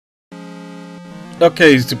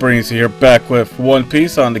Okay, Super Easy here, back with One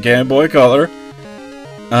Piece on the Game Boy Color.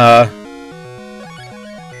 Oh,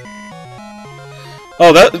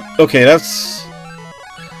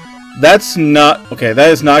 that's not, okay,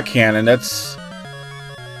 that is not canon. That's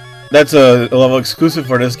a level exclusive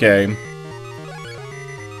for this game.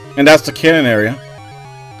 And that's the canon area.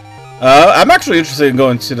 I'm actually interested in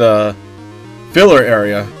going to the filler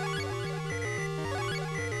area.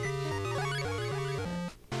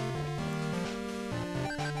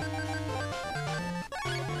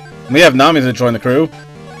 We have Nami to join the crew.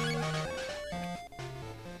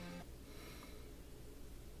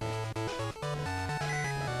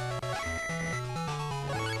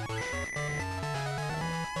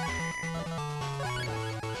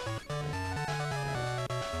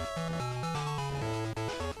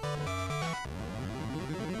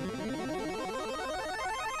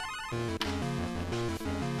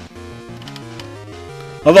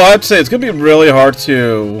 Although I'd say it's gonna be really hard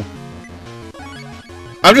to...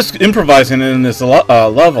 I'm just improvising in this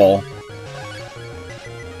level.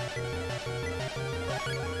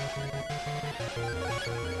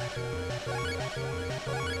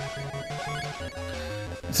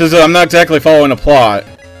 Since I'm not exactly following a plot.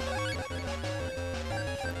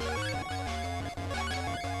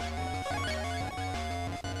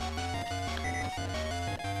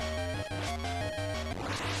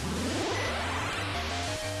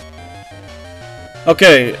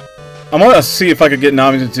 Okay, I'm gonna see if I could get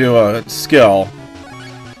Nami to do a skill.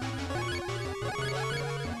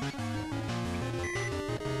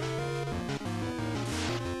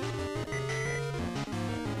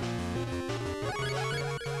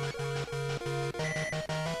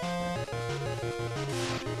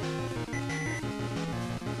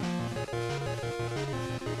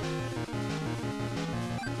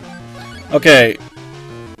 Okay.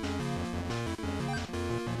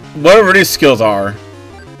 Whatever these skills are.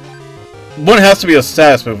 One has to be a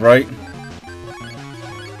status move, right?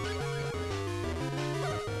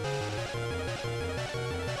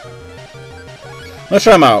 Let's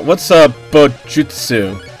try them out. What's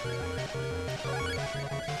Bojutsu?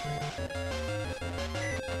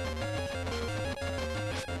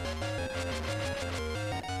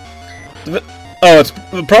 Oh, it's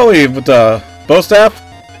probably with the bow staff?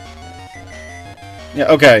 Yeah,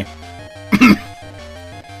 okay.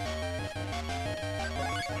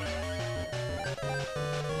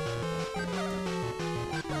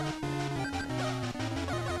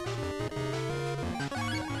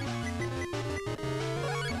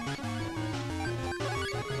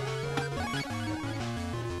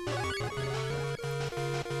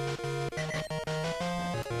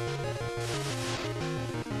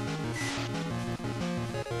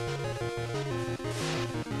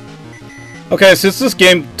 Okay, since this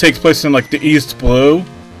game takes place in like the East Blue,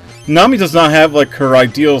 Nami does not have like her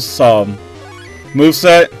ideal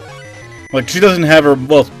moveset. Like she doesn't have her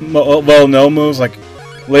well-known moves like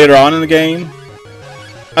later on in the game.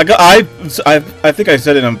 I think I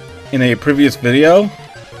said it in a previous video.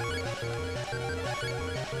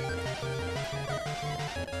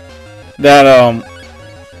 That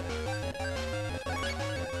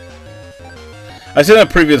I said in a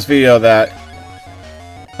previous video that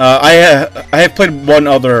I have played one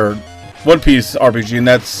other One Piece RPG, and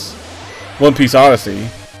that's One Piece Odyssey.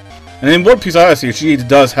 And in One Piece Odyssey, she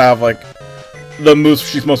does have like the moves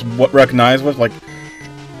she's most recognized with. Like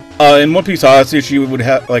in One Piece Odyssey, she would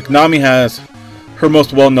have like Nami has her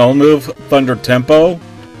most well-known move, Thunder Tempo,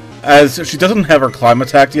 as she doesn't have her climb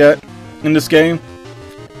attack yet in this game.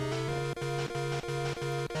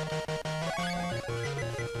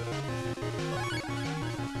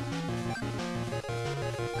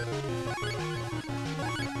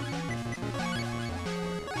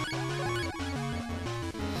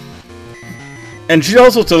 And she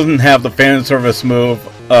also doesn't have the fan service move,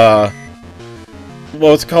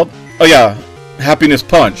 what's it called? Oh yeah, Happiness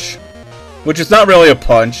Punch. Which is not really a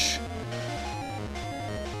punch.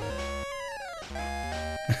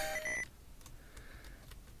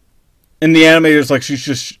 In the anime, there's like she's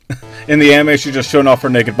just... In the anime, she's just showing off her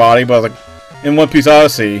naked body, but like... In One Piece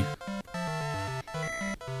Odyssey...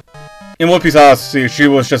 In One Piece Odyssey, she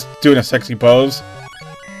was just doing a sexy pose.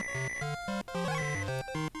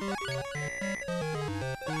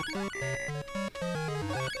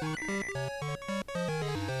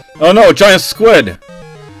 Oh no, a giant squid!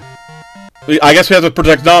 I guess we have to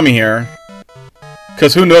protect Nami here.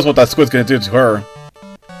 Because who knows what that squid's gonna do to her.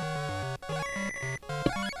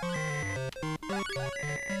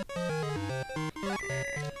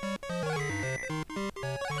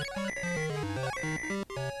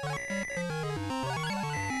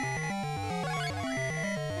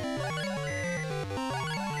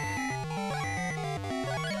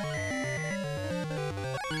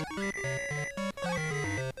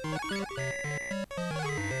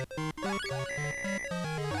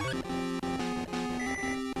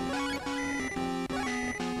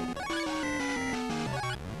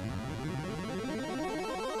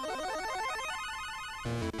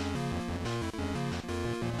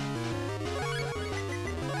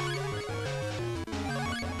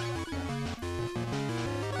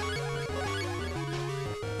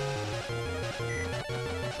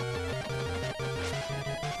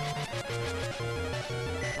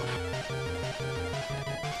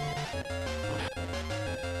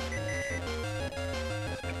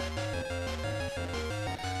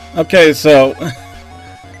 Okay, so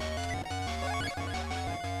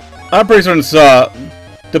I'm pretty certain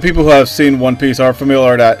the people who have seen One Piece are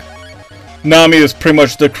familiar that Nami is pretty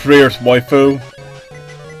much the creator's waifu.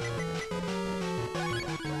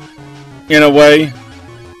 In a way.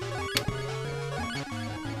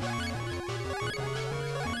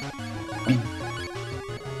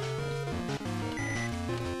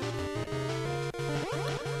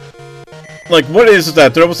 Like, what is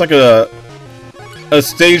that? There was like a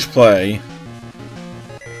stage play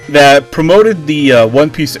that promoted the One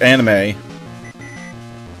Piece anime.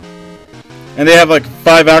 And they have like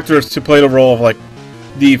 5 actors to play the role of like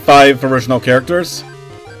the 5 original characters.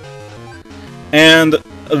 And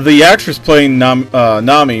the actress playing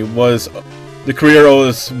Nami was the creator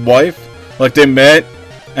Oda's wife. Like, they met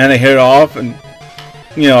and they hit it off, and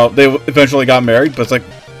you know, they eventually got married. But it's like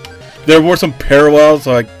there were some parallels,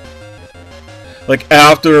 like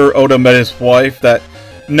after Oda met his wife, that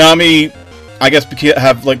Nami, I guess,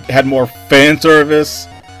 had more fan service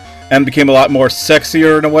and became a lot more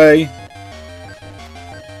sexier in a way,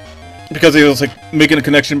 because he was like making a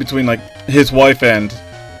connection between like his wife and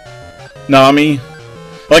Nami.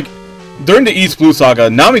 Like during the East Blue Saga,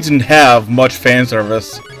 Nami didn't have much fan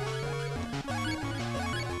service.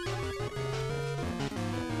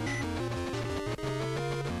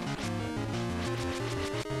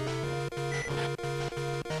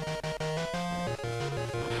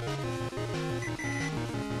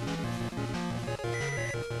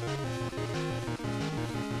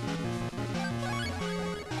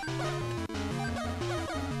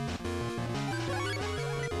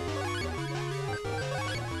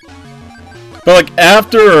 But like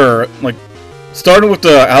after like starting with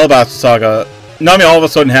the Alabasta Saga, Nami all of a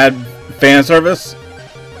sudden had fan service.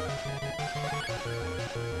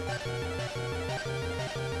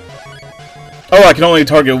 Oh, I can only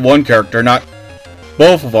target one character, not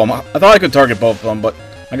both of them. I thought I could target both of them, but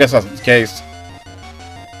I guess that's the case.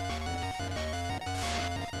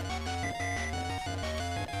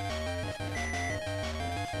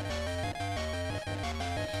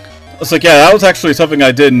 It's like, yeah, that was actually something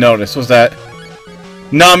I did notice, was that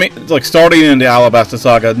Nami, like, starting in the Alabasta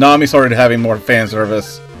Saga, Nami started having more fan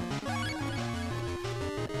service.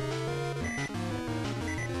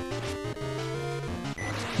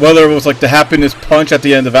 Whether it was, like, the happiness punch at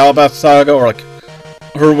the end of Alabasta Saga, or, like,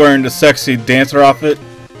 her wearing the sexy dancer outfit.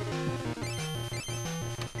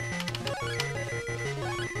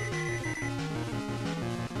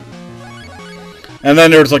 And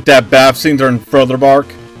then there's, like, that bath scene during Further Bark.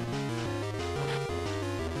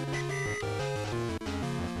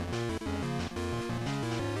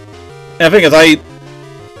 And the thing is, I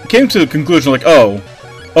came to the conclusion, like, oh,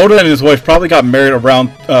 Oda and his wife probably got married around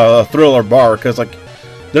Thriller Bark, because, like,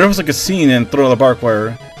 there was, like, a scene in Thriller Bark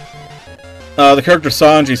where the character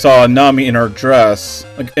Sanji saw Nami in her dress,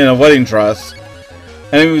 like, in a wedding dress,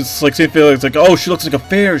 and it was, like, same feeling, it's like, oh, she looks like a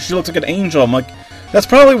fairy, she looks like an angel. I'm like, that's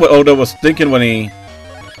probably what Oda was thinking when he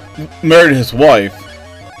married his wife.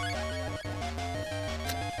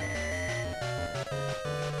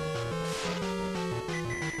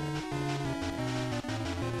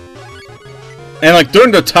 And, like, during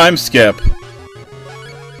the time skip,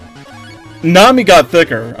 Nami got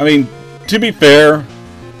thicker. I mean, to be fair,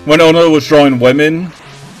 when Oda was drawing women,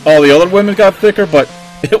 all the other women got thicker, but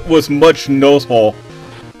it was much noticeable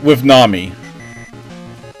with Nami.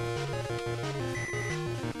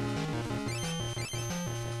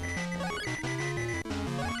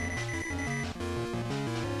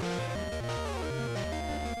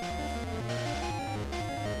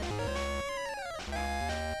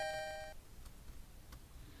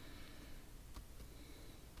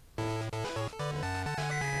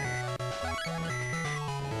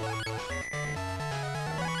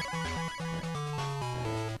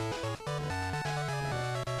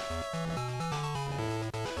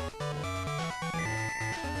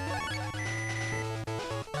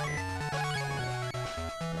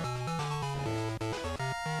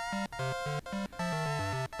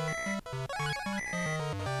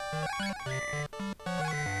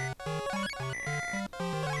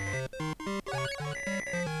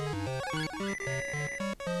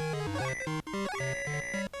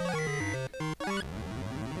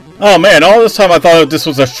 Oh man, all this time I thought this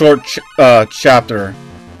was a short chapter.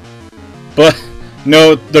 But,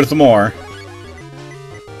 no, there's more.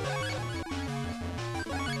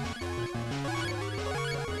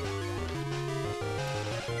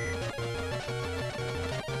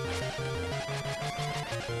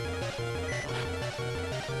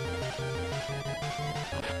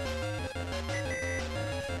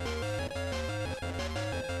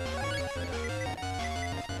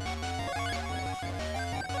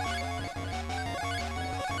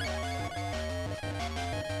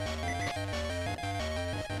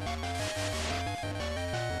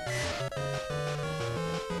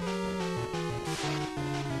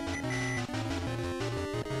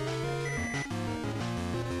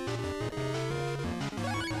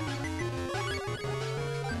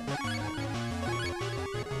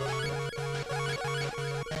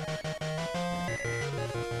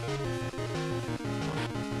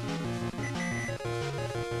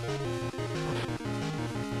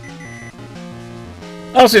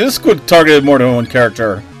 Honestly, this could target more than one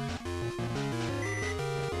character.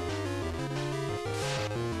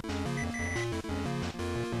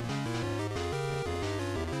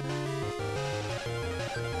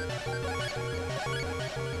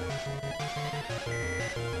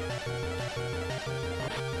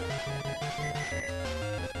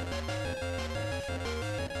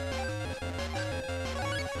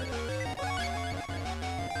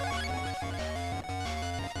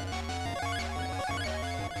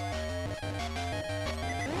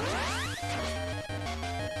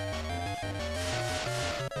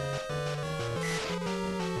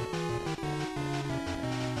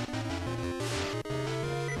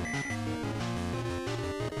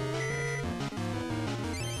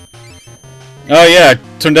 Oh yeah,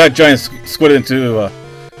 turned that giant squid into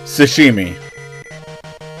sashimi.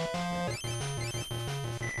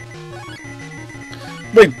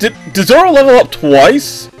 Wait, did Zoro level up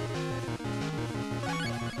twice?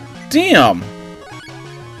 Damn.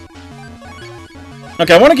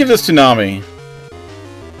 Okay, I want to give this to Nami.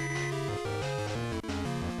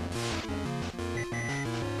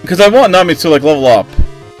 Because I want Nami to like level up.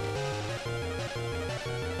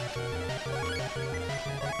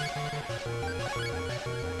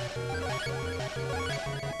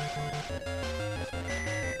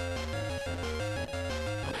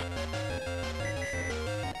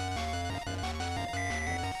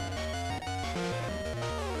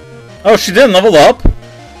 Oh, she didn't level up?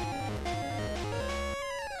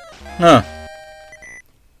 Huh.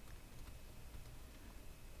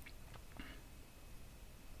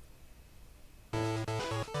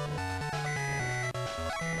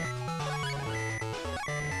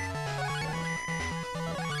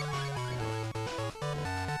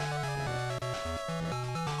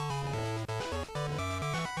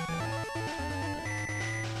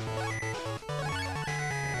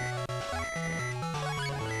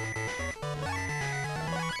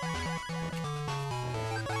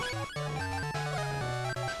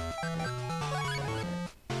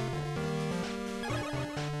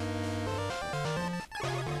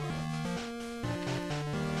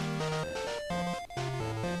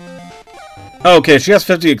 Okay, she has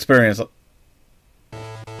 50 experience. Oh,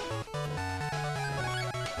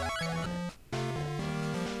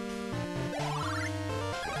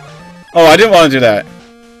 I didn't want to do that.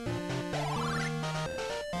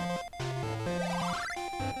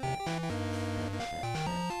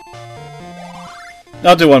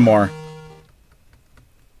 I'll do one more.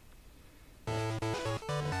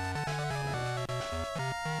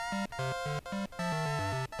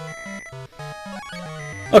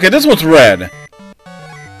 Okay, this one's red.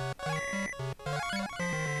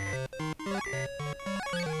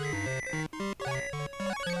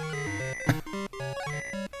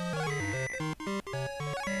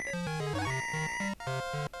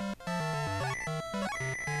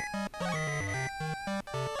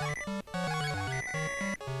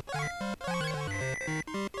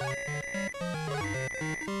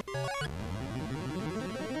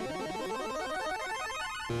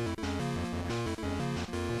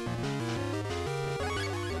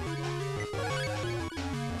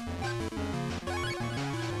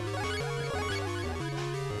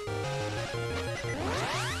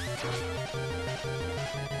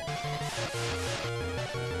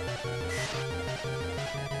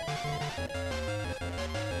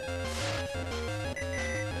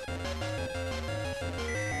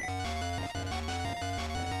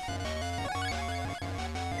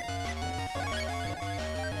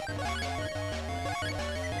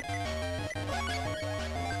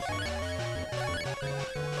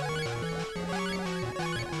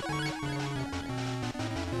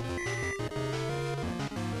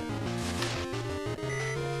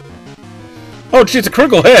 Oh, geez, a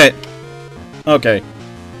critical hit! Okay.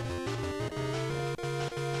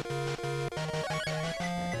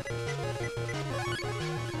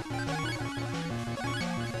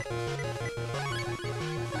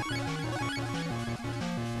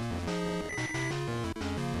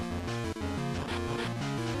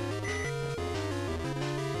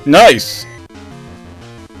 Nice!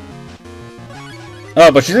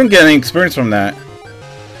 Oh, but she didn't get any experience from that.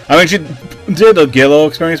 I mean, she did a Gillo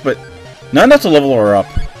experience, but not enough to level her up.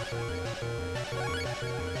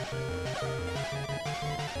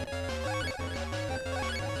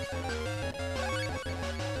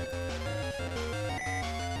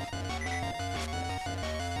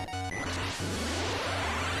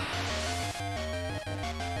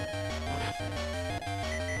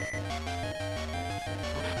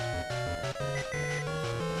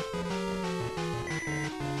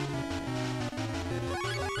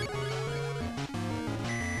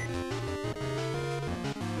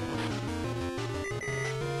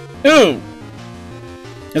 Ooh!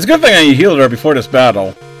 It's a good thing I healed her before this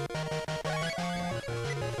battle.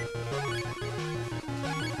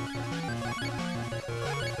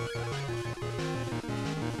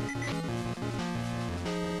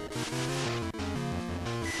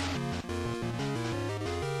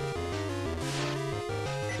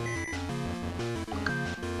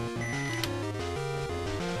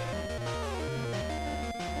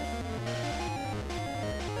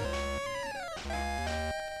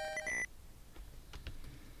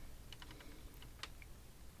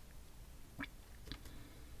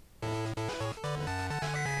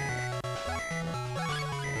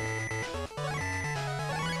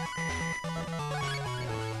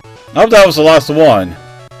 I hope that was the last one.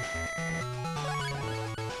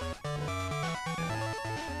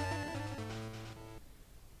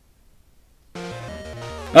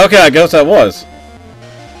 Okay, I guess that was.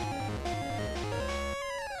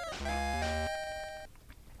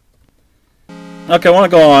 Okay, I want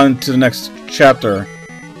to go on to the next chapter.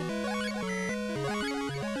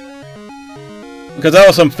 Because that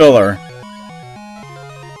was some filler.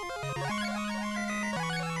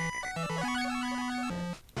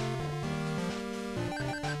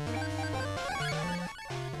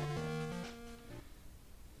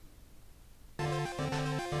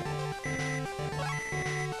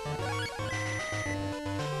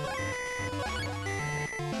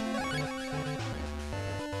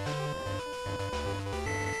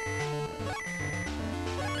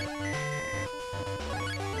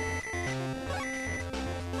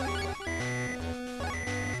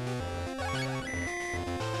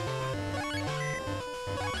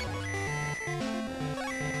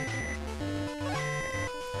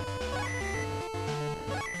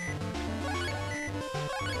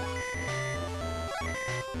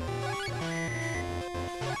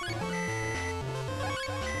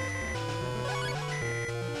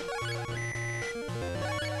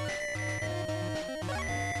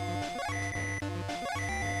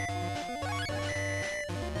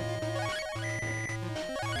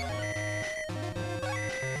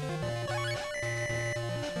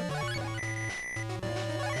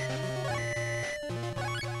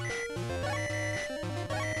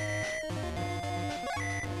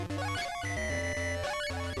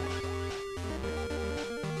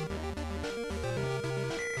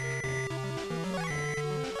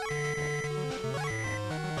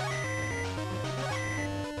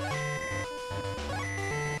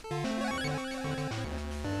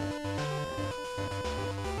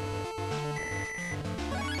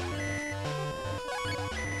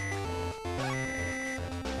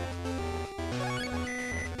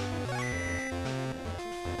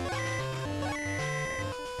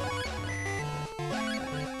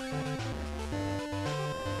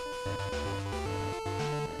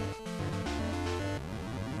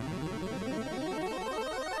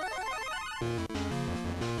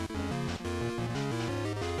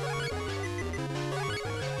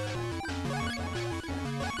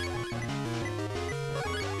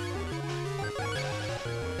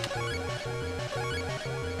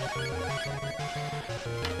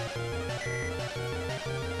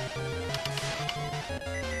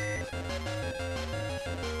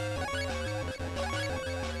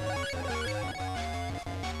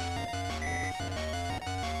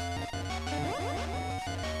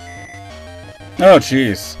 Oh,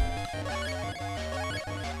 jeez.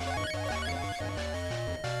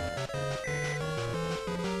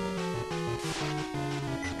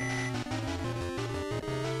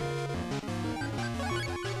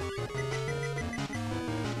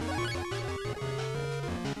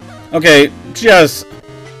 Okay, she has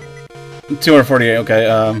 248, okay,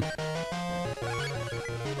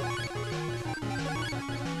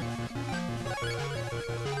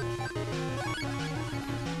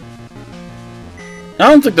 I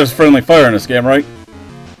don't think there's friendly fire in this game, right?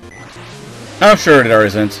 I'm sure there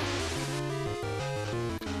isn't.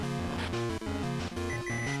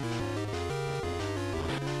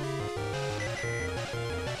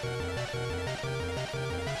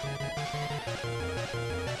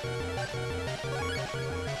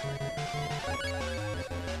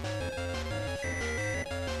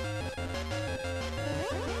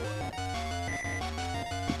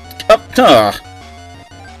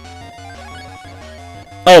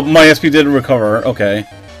 Oh, my SP did recover. Okay.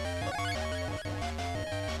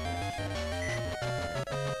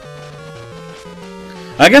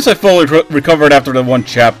 I guess I fully recovered after the one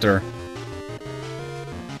chapter.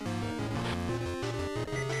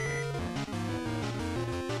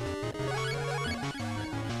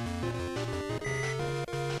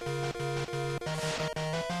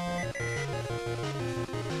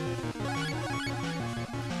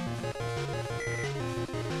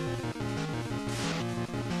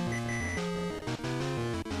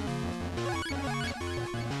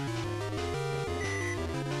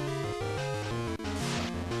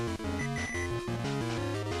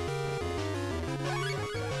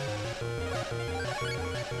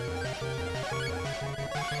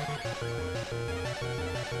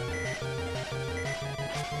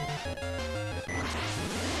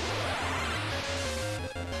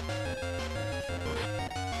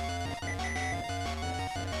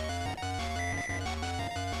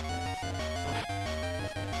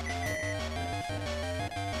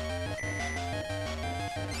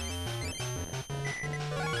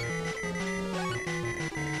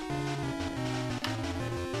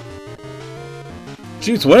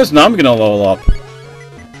 Jeez, when is Nami gonna level up?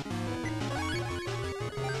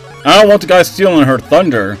 I don't want the guy stealing her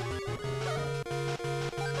thunder.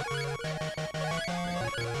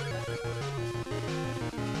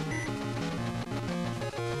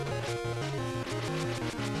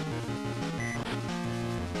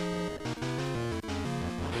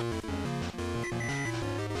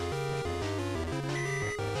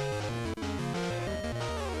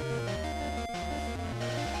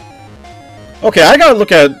 Okay, I gotta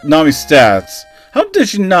look at Nami's stats. How did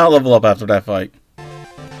she not level up after that fight?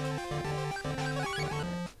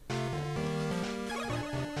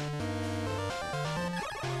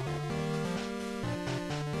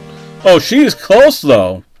 Oh, she is close,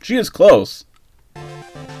 though. She is close.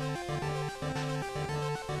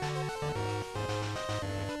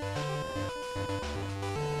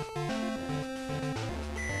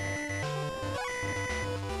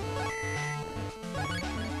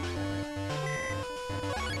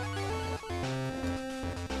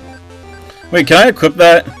 Wait, can I equip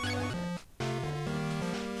that?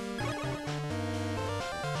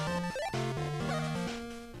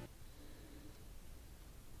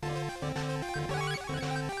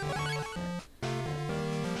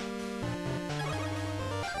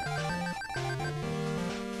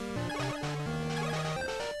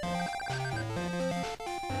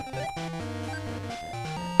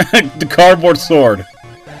 The cardboard sword.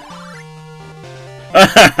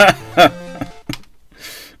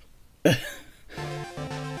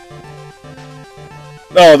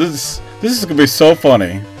 Oh, this is gonna be so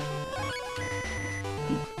funny.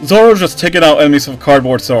 Zoro's just taking out enemies with a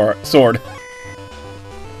cardboard sword.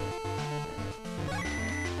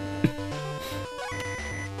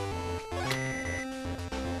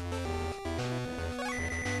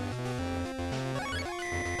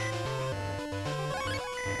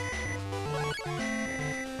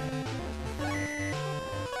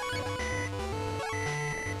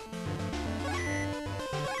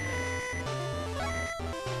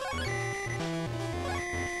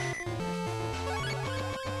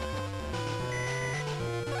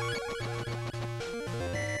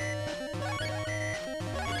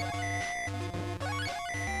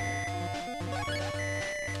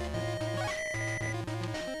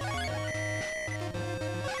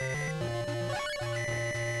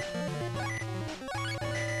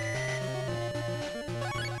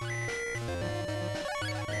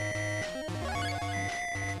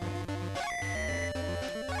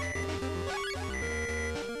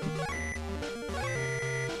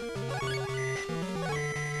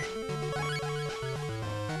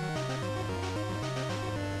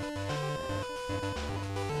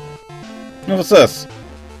 What's this?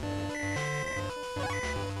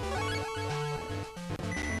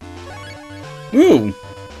 Ooh!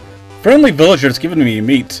 Friendly villagers giving me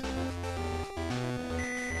meat.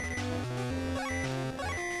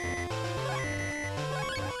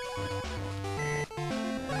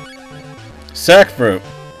 Sack fruit.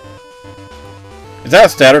 Is that a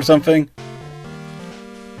stat or something?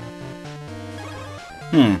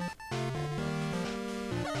 Hmm.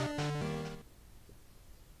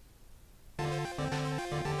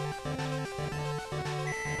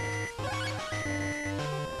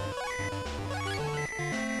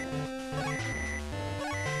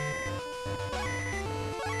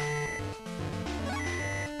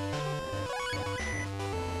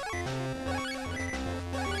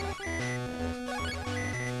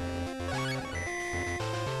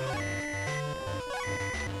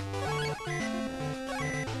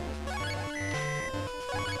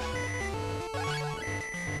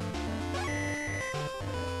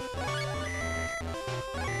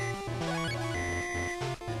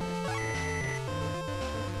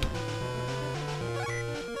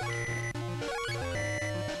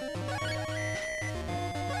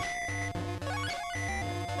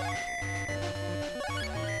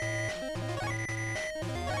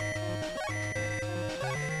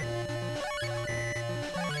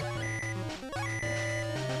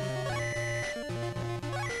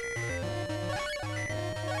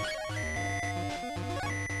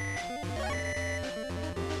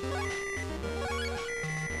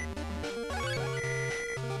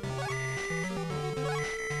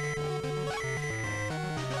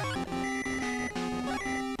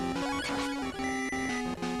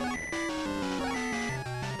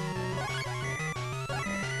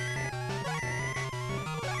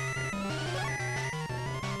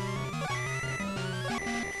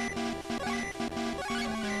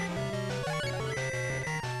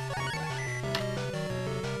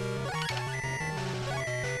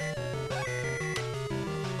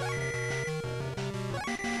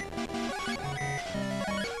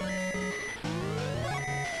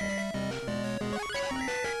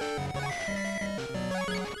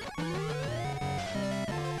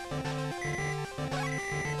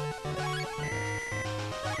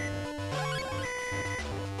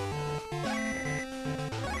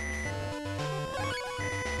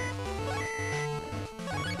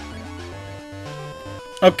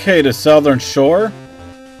 Okay, the southern shore.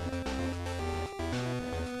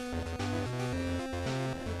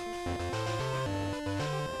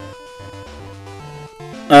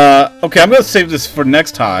 Okay, I'm gonna save this for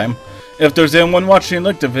next time. If there's anyone watching and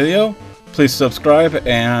liked the video, please subscribe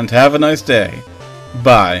and have a nice day.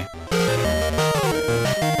 Bye.